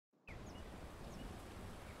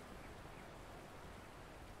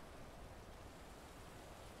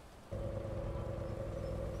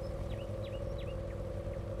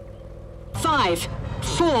5,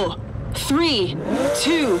 4, 3,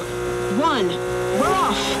 2, 1. We're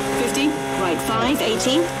off. 50. Right 5,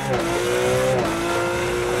 80.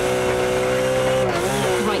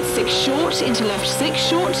 Right 6 short, into left 6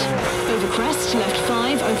 short. Over crest, left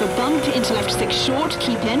 5, over bump, into left 6 short,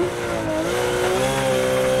 keep in.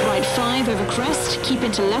 Right 5 over crest, keep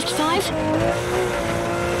into left 5.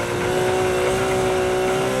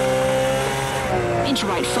 Into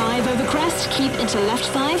right 5 over crest, keep into left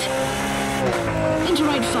 5. Into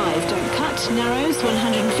right 5, don't cut, narrows,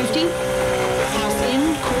 150. House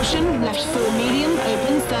in, caution, left 4 medium,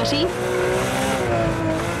 opens, 30.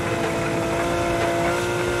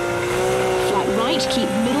 Flat right, keep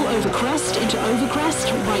middle over crest, into over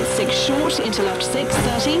crest, right 6 short, into left 6,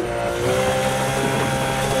 30.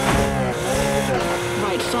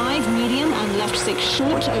 Right 5, medium, and left 6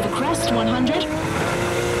 short, over crest, 100.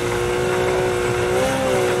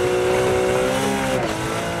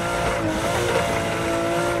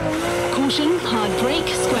 Hard brake,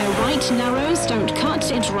 square right, narrows, don't cut,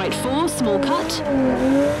 into right 4, small cut.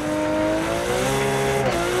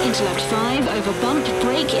 Into left 5, over bump,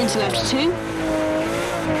 brake, into left 2.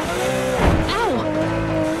 Ow!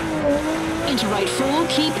 Into right 4,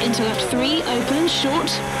 keep, into left 3, open, short.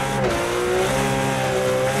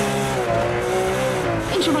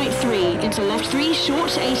 Into right 3, into left 3,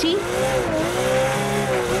 short, 80.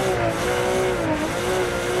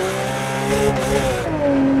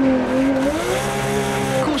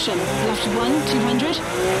 Left 1, 200.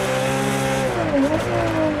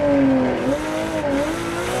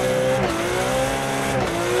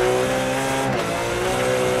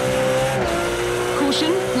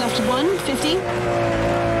 Caution, left 1, 50.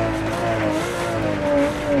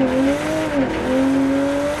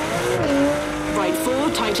 Right 4,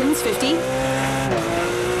 tightens, 50.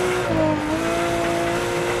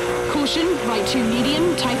 Caution, right 2,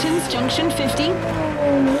 medium, tightens, junction, 50.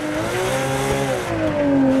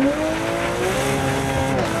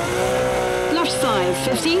 Left 5,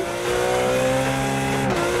 50.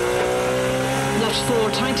 Left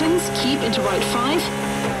 4 tightens, keep into right 5.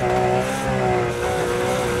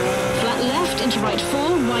 Flat left into right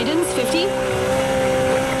 4, widens, 50.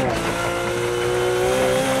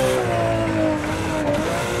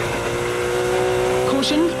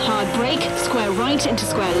 Caution, hard brake, square right into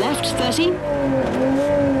square left, 30.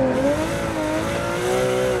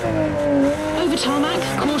 Over tarmac,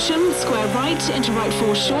 caution, square right into right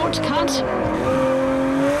 4 short, cut.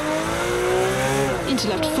 Into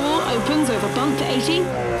left 4, opens over bump, 80.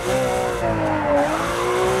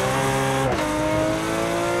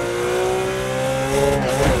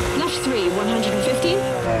 Left 3, 150.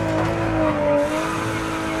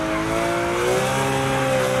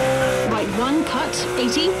 Right 1, cut,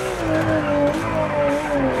 80.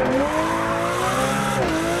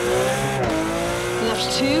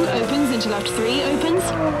 Left 2, opens into left 3, opens.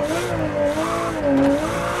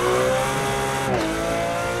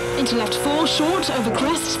 Into left 4, short, over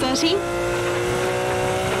crest, 30.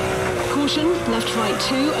 Caution, left right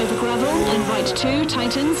 2, over gravel, and right 2,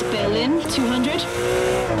 tightens, bail in, 200.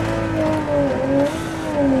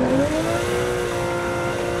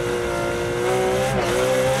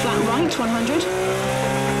 Flat right, 100.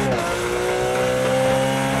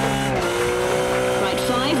 Right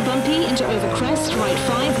 5, bumpy, into over crest, right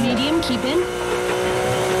 5, medium, keep in.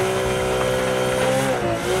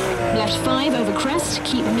 Left 5 over crest,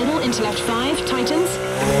 keep middle into left 5, tightens.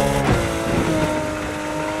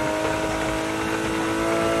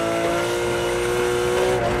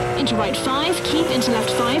 Into right 5, keep into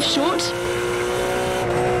left 5, short.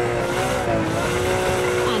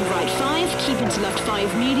 And right 5, keep into left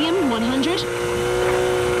 5, medium, 100.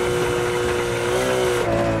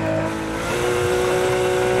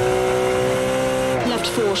 Left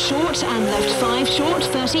 4 short and left 5 short,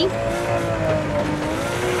 30.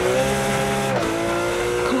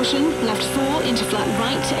 Left 4 into flat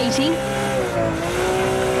right, 80.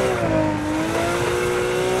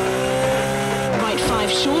 Right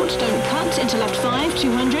 5 short, don't cut, into left 5,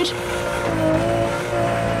 200.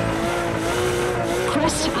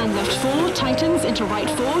 Crest and left 4, tightens, into right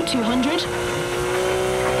 4, 200.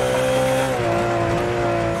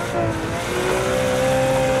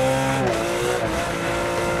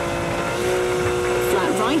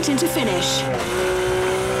 Flat right into finish.